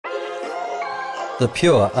The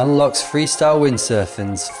Pure unlocks freestyle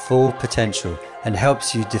windsurfing's full potential and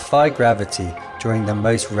helps you defy gravity during the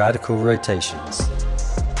most radical rotations.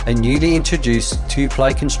 A newly introduced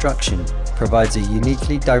two-ply construction provides a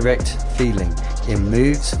uniquely direct feeling in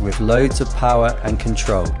moves with loads of power and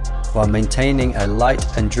control, while maintaining a light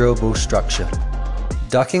and durable structure.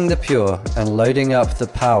 Ducking the Pure and loading up the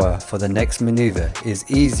power for the next maneuver is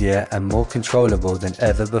easier and more controllable than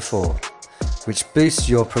ever before, which boosts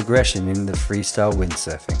your progression in the freestyle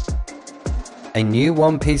windsurfing. A new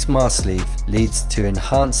one-piece mast sleeve leads to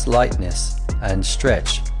enhanced lightness and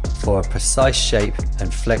stretch for a precise shape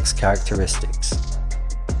and flex characteristics.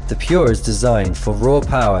 The Pure is designed for raw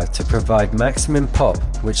power to provide maximum pop,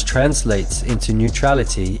 which translates into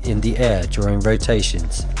neutrality in the air during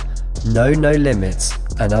rotations. Know no limits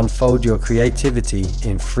and unfold your creativity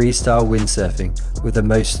in freestyle windsurfing with the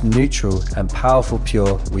most neutral and powerful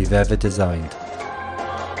Pure we've ever designed.